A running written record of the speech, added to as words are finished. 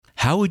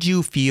How would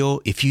you feel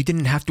if you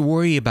didn't have to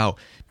worry about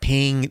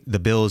paying the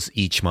bills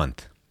each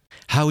month?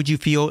 How would you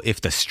feel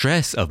if the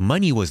stress of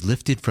money was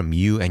lifted from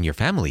you and your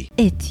family?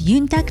 It's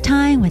Yuntak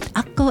time with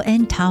Akko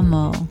and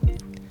Tamo.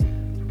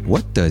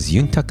 What does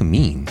Yuntak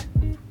mean?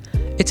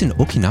 It's an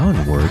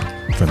Okinawan word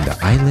from the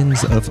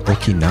islands of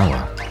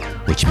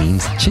Okinawa, which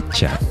means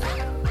chit-chat.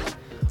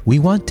 We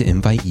want to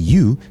invite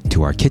you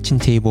to our kitchen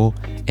table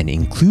and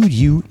include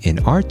you in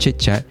our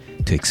chit-chat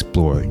to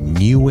explore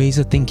new ways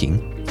of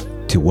thinking,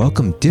 to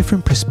welcome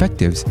different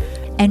perspectives,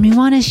 and we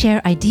want to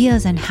share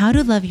ideas on how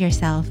to love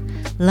yourself,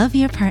 love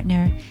your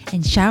partner,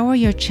 and shower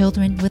your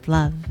children with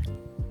love.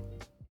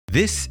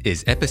 This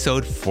is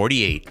episode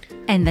 48.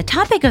 And the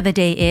topic of the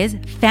day is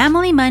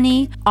family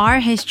money, our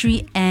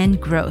history, and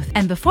growth.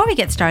 And before we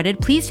get started,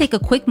 please take a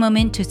quick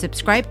moment to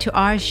subscribe to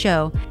our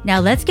show.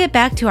 Now let's get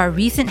back to our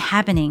recent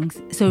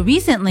happenings. So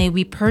recently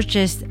we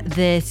purchased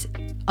this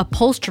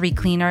upholstery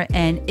cleaner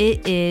and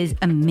it is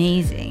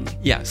amazing.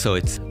 Yeah, so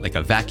it's like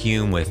a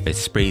vacuum it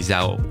sprays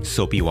out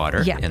soapy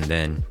water and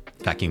then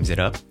vacuums it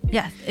up.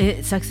 Yeah,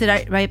 it sucks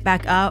it right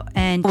back out.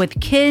 And with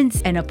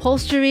kids and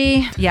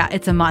upholstery, yeah,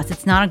 it's a must.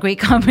 It's not a great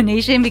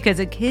combination because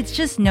the kids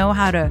just know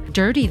how to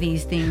dirty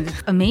these things.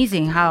 It's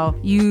amazing how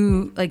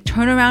you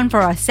turn around for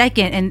a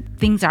second and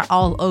things are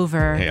all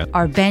over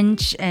our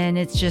bench. And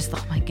it's just,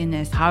 oh my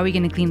goodness, how are we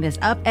going to clean this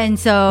up? And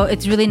so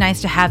it's really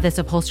nice to have this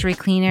upholstery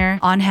cleaner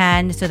on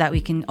hand so that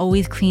we can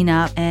always clean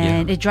up.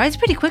 And it dries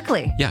pretty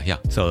quickly. Yeah.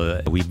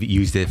 So we've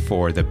used it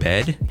for the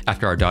bed.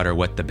 After our daughter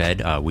wet the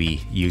bed, we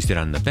used it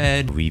on the bed.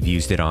 We've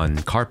used it on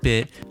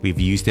carpet. We've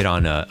used it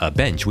on a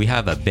bench. We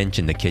have a bench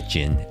in the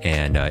kitchen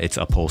and it's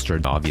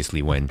upholstered.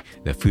 Obviously, when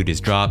the food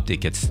is dropped, it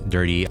gets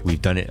dirty.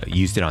 We've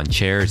used it on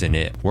chairs and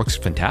it works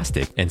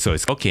fantastic. And so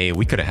it's okay.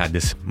 We could have had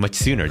this much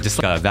sooner.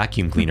 Just like a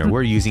vacuum cleaner.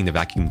 We're using the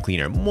vacuum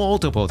cleaner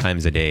multiple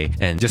times a day.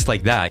 And just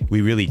like that,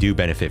 we really do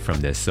benefit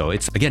from this. So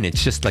it's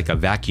just like a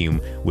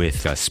vacuum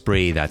with a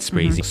spray that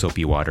sprays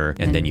soapy water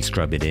and then you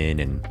scrub it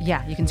in. And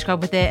yeah, you can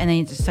scrub with it and then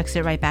it just sucks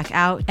it right back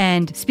out.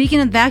 And speaking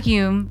of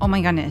vacuum, oh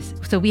my goodness.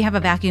 So we have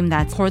a vacuum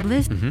that's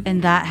cordless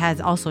and that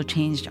has also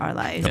changed our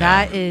lives.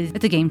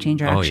 It's a game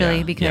changer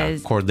actually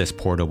because cordless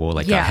portable,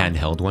 a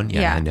handheld one.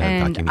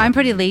 And I'm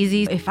pretty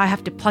lazy. If I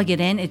have to plug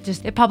it in,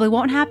 it probably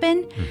won't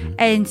happen.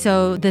 And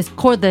so this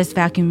cordless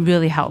vacuum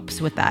really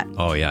helps with that.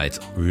 Oh yeah, it's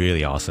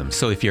really awesome.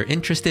 So if you're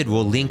interested,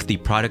 we'll link the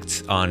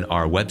products on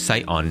our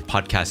website on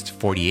podcast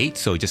 48.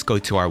 So just go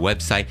to our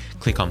website,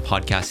 click on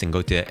podcast and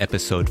go to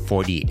episode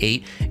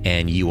 48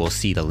 and you will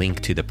see the link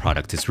to the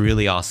product. It's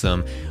really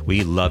awesome.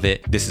 We love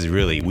it.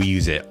 We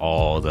use it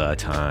all the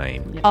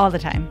time. All the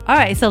time. All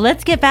right, so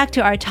let's get back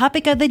to our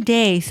topic of the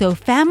day. So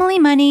family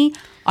money,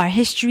 our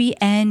history,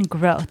 and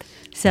growth.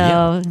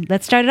 So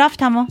let's start it off,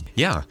 Tamo.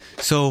 Yeah.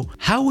 So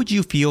how would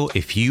you feel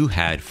if you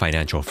had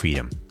financial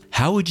freedom?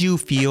 How would you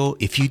feel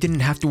if you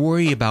didn't have to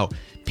worry about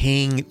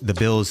paying the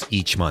bills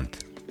each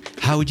month?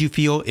 How would you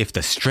feel if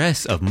the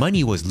stress of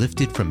money was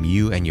lifted from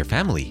you and your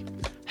family?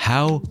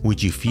 How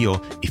would you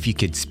feel if you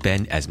could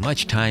spend as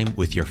much time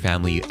with your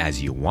family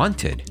as you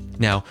wanted?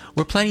 Now,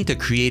 we're planning to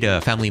create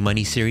a family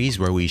money series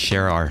where we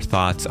share our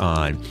thoughts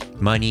on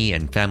money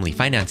and family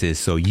finances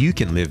so you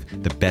can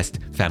live the best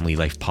family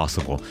life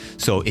possible.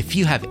 So if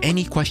you have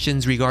any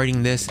questions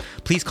regarding this,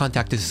 please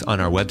contact us on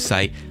our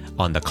website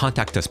on the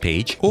Contact Us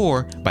page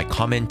or by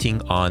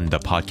commenting on the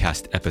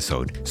podcast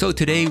episode. So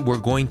today we're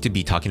going to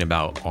be talking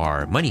about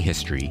our money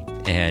history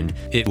and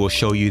it will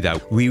show you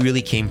that we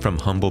really came from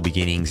humble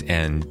beginnings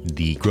and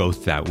the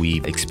growth that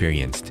we've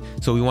experienced.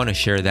 So we want to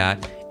share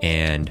that.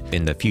 And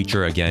in the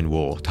future, again,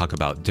 we'll talk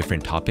about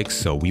different topics.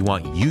 So we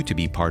want you to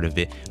be part of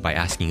it by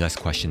asking us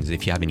questions.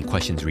 If you have any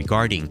questions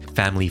regarding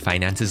family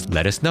finances,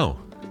 let us know.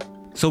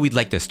 So we'd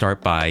like to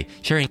start by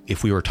sharing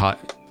if we were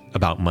taught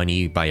about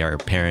money by our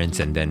parents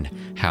and then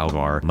how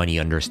our money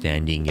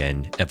understanding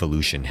and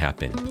evolution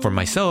happened. For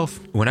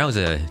myself, when I was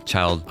a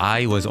child,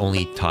 I was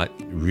only taught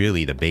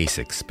really the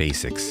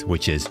basics,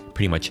 which is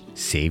pretty much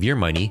save your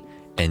money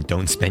and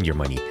don't spend your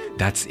money.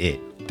 That's it.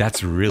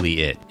 That's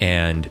really it.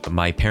 And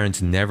my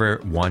parents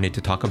never wanted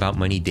to talk about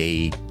money.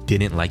 They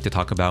didn't like to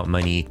talk about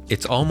money.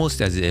 It's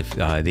almost as if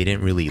they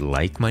didn't really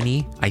like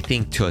money. I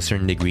think to a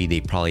certain degree,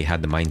 they probably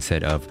had the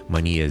mindset of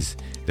money is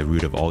the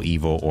root of all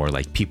evil, or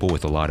people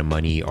with a lot of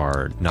money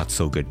are not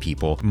so good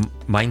people.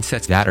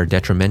 Mindsets that are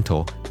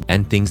detrimental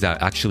and things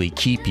that actually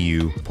keep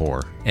you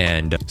poor.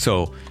 And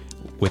so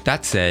with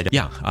that said,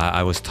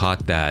 I was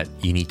taught that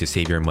you need to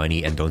save your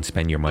money and don't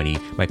spend your money.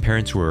 My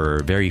parents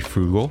were very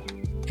frugal.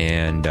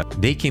 And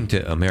they came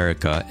to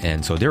America,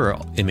 and so they were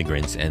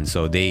immigrants, and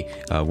so they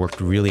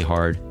worked really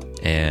hard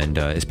and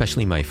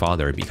especially my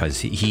father, because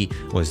he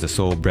was the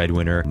sole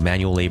breadwinner,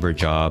 manual labor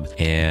job,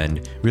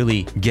 and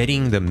really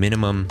getting the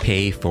minimum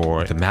pay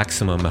for the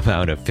maximum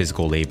amount of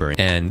physical labor.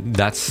 And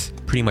that's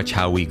pretty much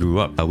how we grew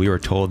up. We were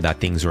told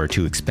that things were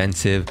too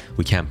expensive.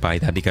 We can't buy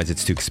that because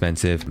it's too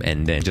expensive.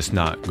 And then just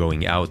not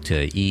going out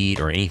to eat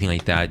or anything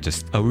like that.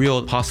 Just a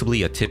real,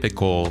 possibly a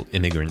typical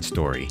immigrant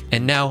story.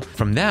 And now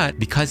from that,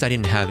 because I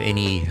didn't have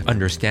any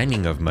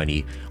understanding of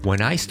money, when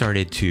I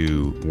started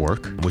to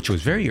work, which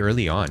was very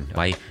early on,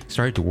 I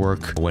started to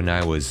work when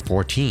I was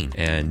 14.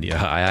 And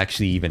I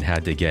actually even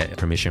had to get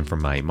permission from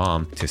my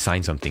mom to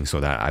sign something so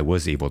that I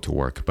was able to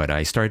work. But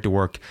I started to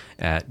work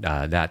at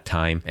that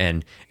time.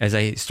 And as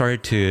I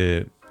started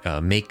to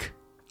make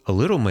a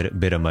little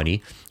bit of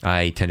money,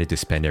 I tended to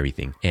spend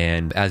everything.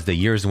 And as the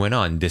years went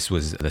on, this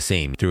was the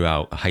same.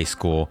 Throughout high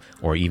school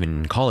or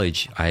even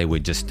college, I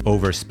would just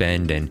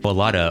overspend and a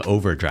lot of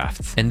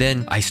overdrafts. And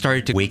then I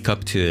started to wake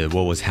up to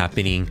what was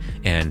happening,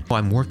 and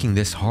I'm working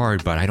this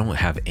hard, but I don't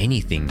have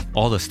anything.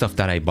 All the stuff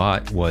that I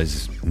bought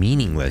was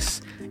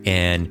meaningless.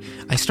 And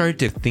I started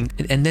to think,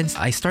 and then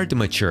I started to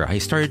mature. I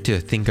started to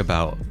think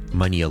about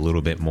money a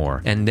little bit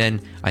more. And then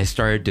I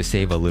started to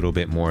save a little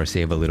bit more as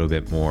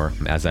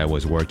I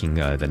was working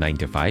the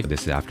 9-to-5.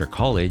 This is after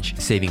college,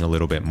 saving a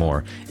little bit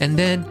more. And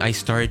then I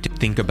started to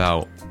think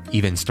about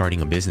even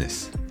starting a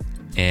business.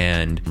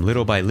 And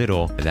little by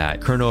little,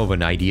 that kernel of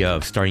an idea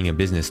of starting a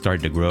business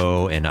started to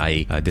grow. And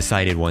I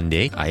decided one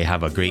day, I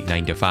have a great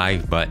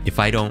 9-to-5, but if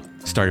I don't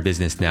start a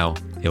business now,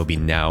 it'll be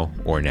now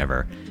or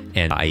never.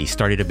 And I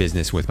started a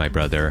business with my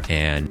brother,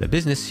 and the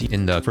business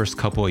in the first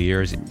couple of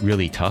years,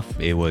 really tough.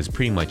 It was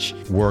pretty much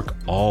work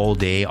all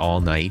day,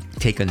 all night,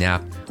 take a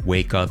nap,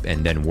 wake up,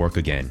 and then work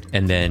again.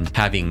 And then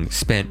having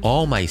spent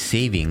all my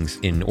savings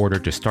in order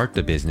to start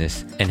the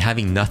business and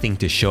having nothing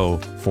to show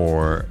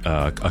for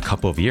a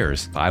couple of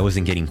years, I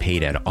wasn't getting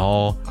paid at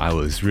all. I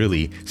was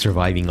really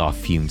surviving off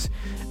fumes.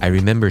 I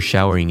remember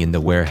showering in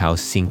the warehouse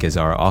sink as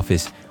our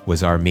office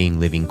was our main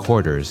living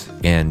quarters.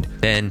 And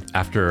then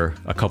after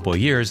a couple of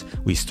years,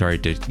 we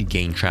started to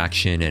gain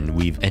traction, and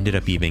we've ended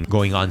up even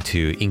going on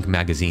to Inc.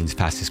 magazine's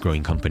fastest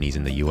growing companies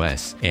in the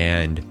US.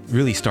 And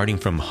really starting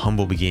from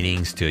humble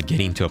beginnings to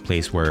getting to a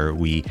place where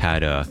we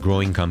had a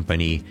growing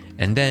company.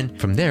 And then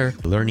from there,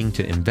 learning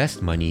to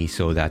invest money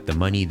so that the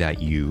money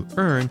that you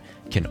earn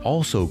can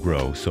also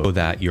grow, so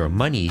that your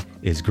money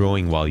is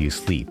growing while you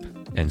sleep.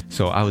 And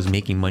so I was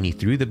making money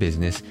through the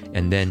business,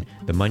 and then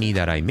the money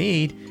that I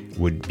made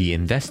would be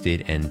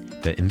invested, and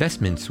the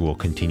investments will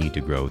continue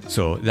to grow.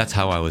 So that's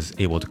how I was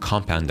able to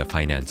compound the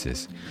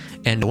finances.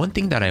 And one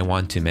thing that I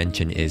want to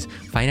mention is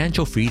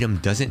financial freedom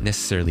doesn't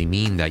necessarily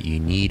mean that you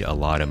need a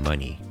lot of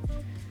money.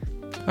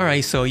 All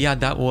right, so yeah,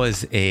 that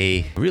was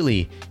a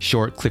really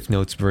short Cliff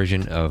Notes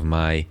version of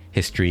my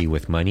history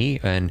with money.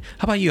 And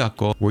how about you,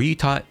 Akko? Were you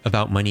taught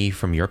about money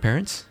from your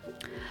parents?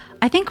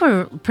 I think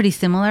we're pretty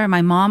similar.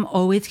 My mom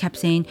always kept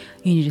saying,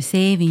 you need to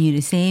save, you need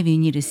to save, you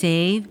need to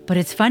save. But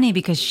it's funny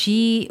because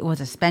she was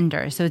a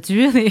spender. So it's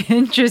really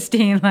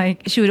interesting.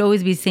 Like, she would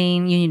always be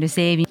saying, you need to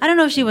save. I don't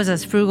know if she was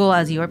as frugal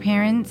as your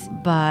parents,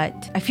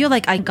 but I feel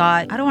like I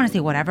don't want to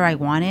say whatever I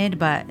wanted,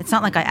 but it's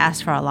not like I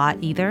asked for a lot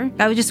either.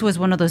 I just was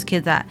one of those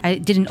kids that I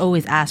didn't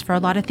always ask for a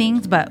lot of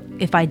things, but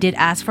if I did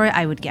ask for it,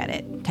 I would get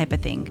it, type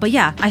of thing. But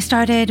yeah, I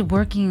started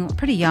working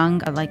pretty young,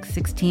 like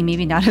 16,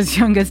 maybe not as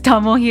young as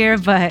Tomo here,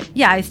 but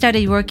yeah, I started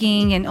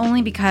working, and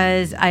only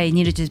because I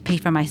needed to pay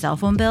for my cell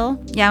phone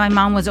bill. Yeah, my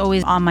mom was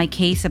always on my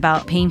case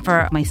about paying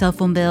for my cell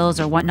phone bills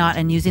or whatnot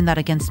and using that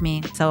against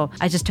me. So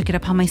I just took it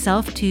upon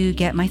myself to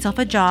get myself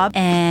a job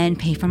and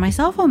pay for my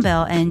cell phone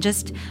bill, and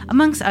just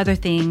amongst other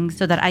things,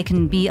 so that I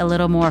can be a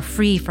little more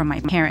free from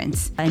my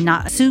parents and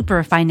not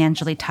super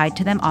financially tied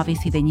to them.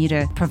 Obviously, they need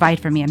to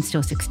provide for me. I'm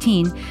still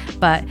 16,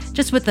 but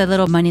just with the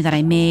little money that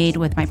I made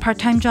with my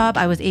part-time job,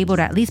 I was able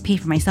to at least pay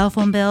for my cell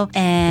phone bill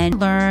and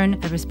learn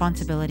the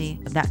responsibility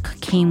that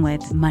came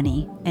with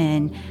money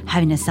and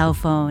having a cell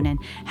phone and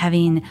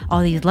having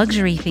all these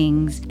luxury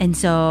things. And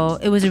so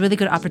it was a really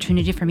good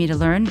opportunity for me to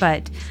learn,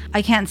 but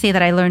I can't say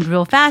that I learned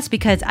real fast,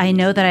 because I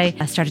know that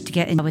I started to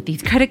get in with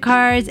these credit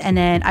cards, and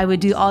then I would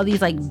do all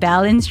these like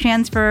balance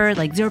transfer,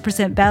 like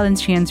 0%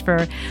 balance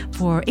transfer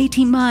for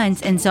 18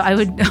 months. And so I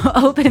would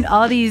open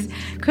all these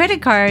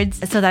credit cards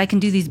so that I can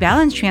do these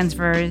balance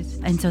transfers.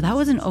 And so that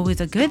wasn't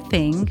always a good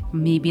thing.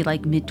 Maybe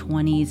like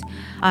mid-20s,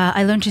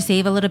 I learned to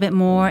save a little bit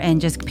more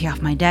and just pay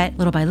off my debt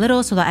little by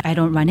little so that I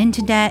don't run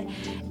into debt.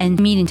 And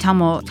meeting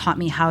Tomo taught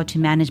me how to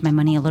manage my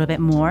money a little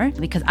bit more,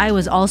 because I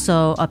was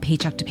also a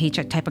paycheck to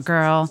paycheck type of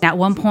girl. At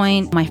one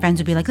point, my friends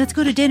would be like, let's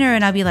go to dinner.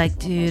 And I'd be like,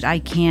 dude, I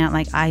can't.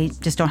 Like, I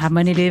just don't have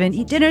money to even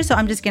eat dinner. So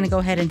I'm just going to go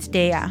ahead and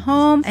stay at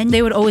home. And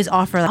they would always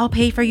offer, I'll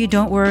pay for you,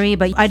 don't worry.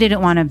 But I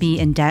didn't want to be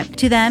in debt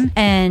to them.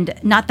 And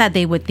not that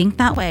they would think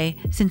that way,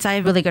 since I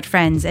have really good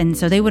friends. And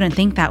so they wouldn't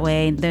think that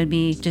way. They'd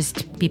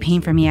be paying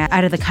for me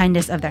out of the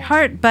kindness of their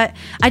heart. But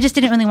I just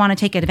didn't really want to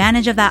take advantage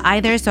advantage of that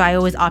either. So I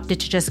always opted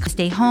to just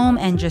stay home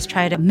and just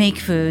try to make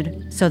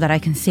food so that I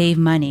can save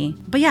money.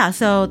 But yeah,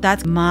 so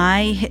that's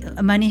my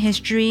money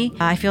history.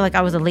 I feel like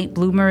I was a late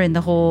bloomer in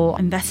the whole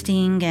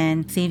investing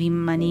and saving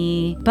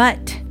money.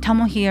 But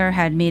Tomo here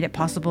had made it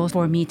possible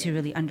for me to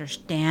really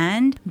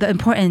understand the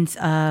importance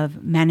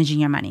of managing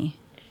your money.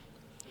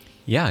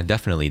 Yeah,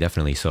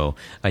 definitely. So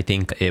I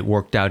think it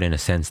worked out in a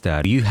sense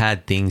that you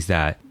had things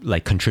that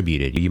like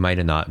contributed. You might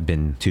have not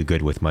been too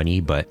good with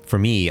money, but for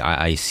me,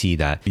 I see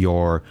that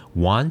your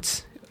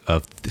wants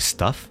of the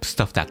stuff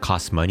that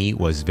costs money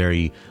was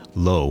very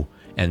low.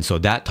 And so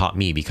that taught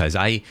me, because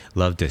I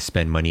love to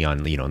spend money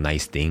on,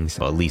 nice things.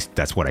 Well, at least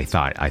that's what I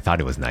thought. I thought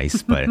it was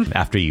nice, but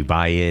after you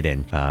buy it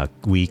and a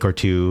week or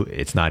two,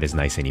 it's not as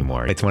nice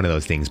anymore. It's one of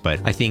those things. But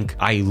I think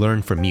I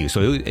learned from you.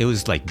 So it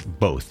was like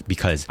both,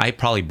 because I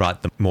probably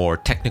brought the more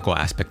technical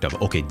aspect of,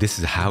 okay, this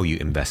is how you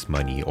invest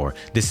money, or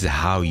this is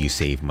how you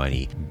save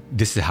money.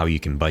 This is how you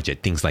can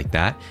budget, things like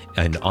that.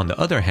 And on the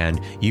other hand,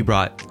 you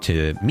brought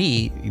to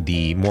me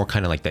the more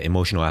kind of like the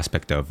emotional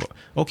aspect of,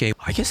 okay,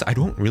 I guess I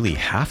don't really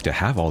have to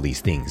have all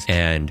these things.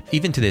 And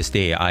even to this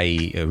day,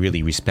 I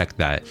really respect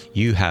that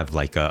you have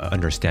like a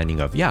understanding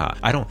of,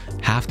 I don't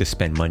have to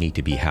spend money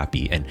to be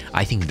happy. And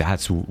I think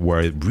that's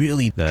where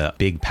really the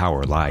big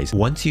power lies.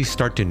 Once you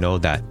start to know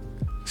that,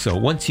 so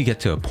once you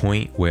get to a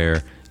point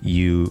where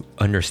you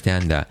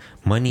understand that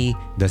money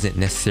doesn't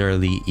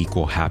necessarily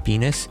equal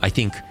happiness, I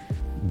think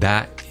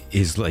that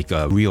is like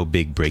a real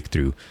big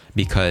breakthrough,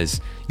 because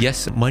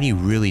yes, money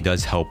really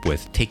does help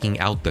with taking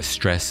out the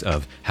stress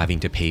of having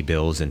to pay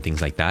bills and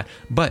things like that.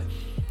 But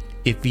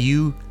if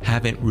you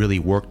haven't really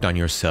worked on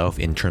yourself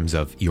in terms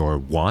of your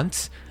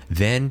wants,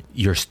 then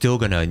you're still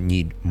gonna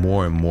need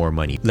more and more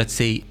money. Let's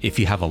say if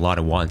you have a lot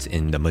of wants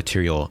in the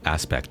material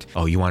aspect,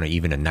 you want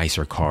even a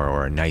nicer car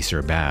or a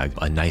nicer bag,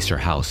 a nicer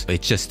house.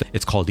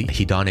 It's called the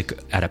hedonic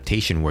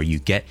adaptation, where you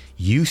get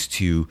used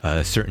to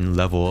a certain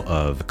level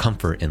of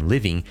comfort and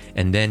living,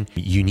 and then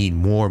you need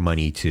more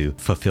money to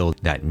fulfill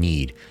that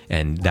need,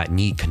 and that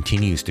need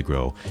continues to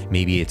grow.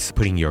 Maybe it's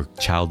putting your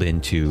child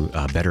into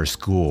a better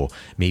school.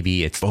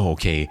 Maybe it's,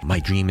 my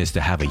dream is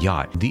to have a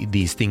yacht.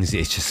 These things,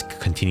 it just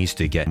continues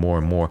to get more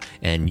and more.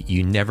 And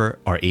you never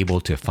are able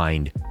to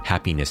find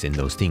happiness in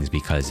those things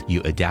because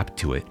you adapt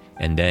to it.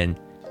 And then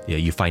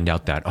you find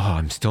out that,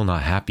 I'm still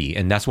not happy.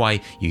 And that's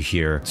why you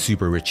hear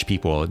super rich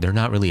people, they're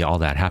not really all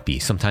that happy.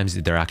 Sometimes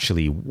they're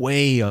actually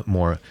way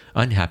more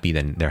unhappy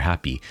than they're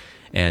happy.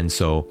 And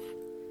so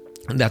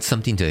that's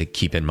something to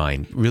keep in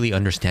mind, really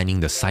understanding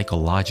the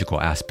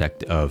psychological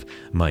aspect of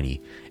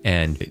money.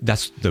 And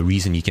that's the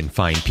reason you can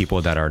find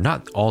people that are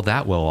not all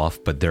that well off,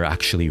 but they're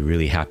actually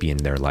really happy in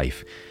their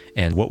life.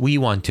 And what we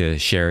want to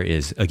share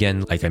is,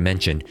 again, like I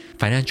mentioned,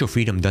 financial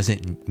freedom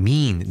doesn't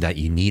mean that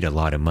you need a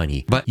lot of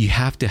money, but you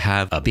have to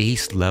have a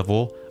base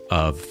level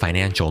of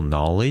financial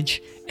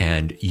knowledge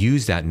and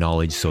use that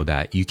knowledge so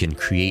that you can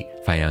create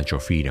financial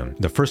freedom.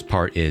 The first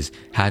part is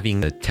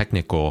having the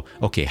technical,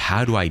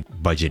 how do I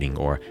budgeting,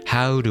 or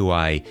how do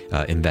I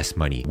invest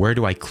money? Where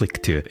do I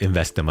click to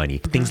invest the money?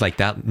 Things like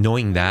that,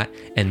 knowing that,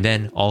 and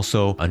then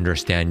also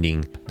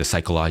understanding the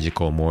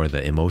psychological, more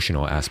the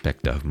emotional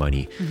aspect of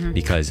money.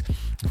 Because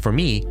for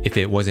me, if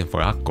it wasn't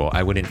for Akko,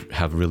 I wouldn't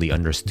have really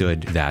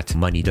understood that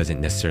money doesn't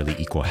necessarily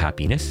equal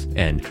happiness.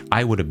 And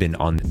I would have been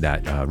on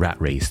that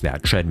rat race,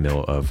 that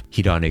treadmill of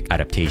hedonic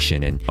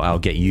adaptation, and I'll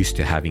get used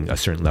to having a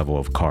certain level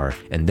of car,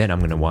 and then I'm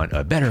going to want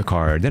a better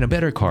car, then a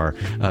better car,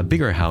 a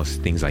bigger house,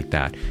 things like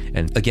that.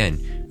 And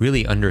again,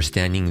 really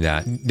understanding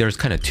that there's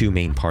kind of two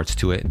main parts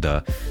to it,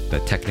 the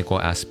technical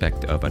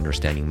aspect of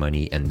understanding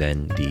money, and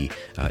then the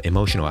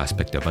emotional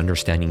aspect of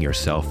understanding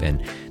yourself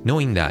and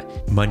knowing that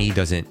money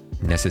doesn't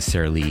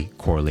necessarily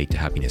correlate to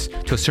happiness.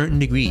 To a certain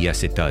degree,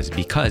 yes, it does,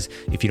 because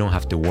if you don't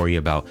have to worry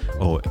about,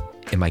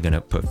 am I going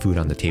to put food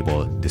on the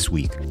table this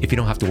week? If you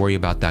don't have to worry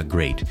about that,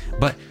 great.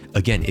 But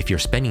again, if your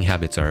spending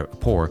habits are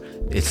poor,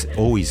 it's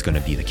always going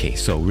to be the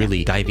case. So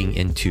really diving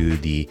into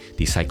the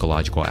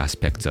psychological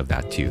aspects of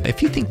that too.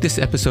 If you think this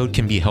episode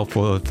can be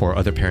helpful for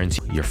other parents,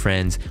 your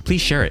friends,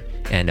 please share it.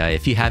 And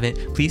if you haven't,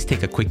 please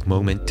take a quick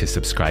moment to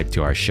subscribe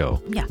to our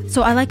show. Yeah.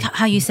 So I like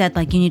how you said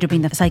you need to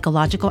bring the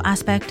psychological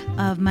aspect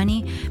of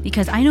money,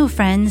 because I know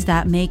friends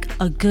that make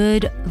a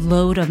good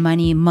load of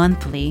money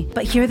monthly,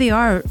 but here they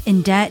are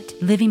in debt,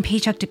 living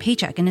paycheck to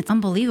paycheck. And it's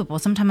unbelievable.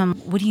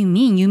 Sometimes what do you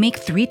mean? You make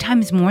 3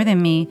 times more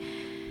than me.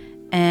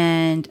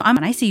 And I'm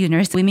an ICU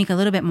nurse. We make a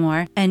little bit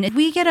more. And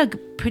we get a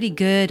pretty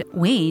good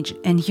wage.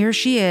 And here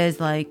she is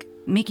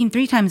making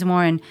 3 times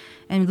more and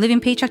living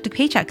paycheck to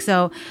paycheck.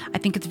 So I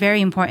think it's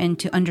very important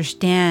to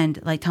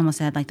understand, like Tomo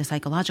said, the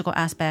psychological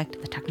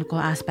aspect, the technical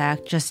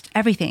aspect, just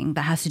everything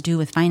that has to do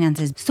with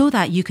finances so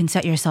that you can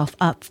set yourself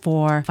up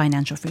for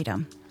financial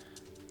freedom.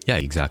 Yeah,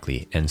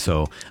 exactly. And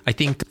so I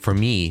think for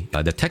me,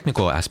 the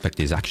technical aspect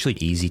is actually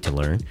easy to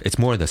learn. It's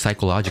more the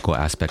psychological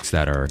aspects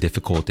that are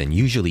difficult and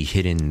usually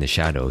hidden in the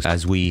shadows.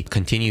 As we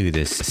continue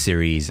this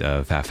series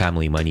of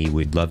Family Money,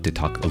 we'd love to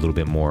talk a little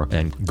bit more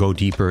and go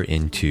deeper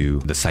into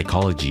the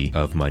psychology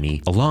of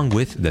money along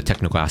with the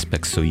technical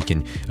aspects so you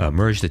can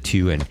merge the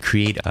two and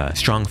create a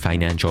strong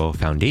financial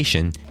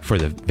foundation for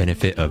the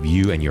benefit of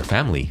you and your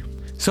family.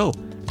 So,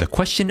 the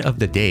question of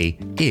the day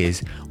is,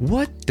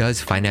 what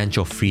does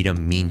financial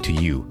freedom mean to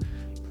you?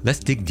 Let's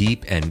dig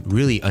deep and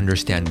really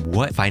understand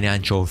what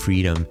financial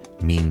freedom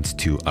means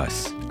to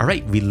us. All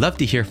right, we'd love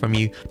to hear from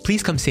you.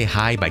 Please come say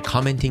hi by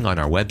commenting on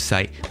our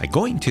website by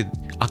going to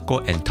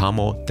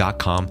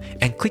akkoandtamo.com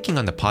and clicking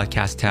on the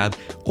podcast tab,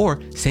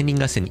 or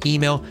sending us an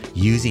email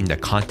using the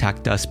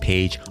Contact Us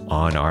page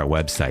on our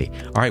website.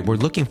 All right, we're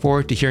looking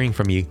forward to hearing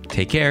from you.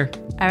 Take care.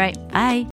 All right, bye.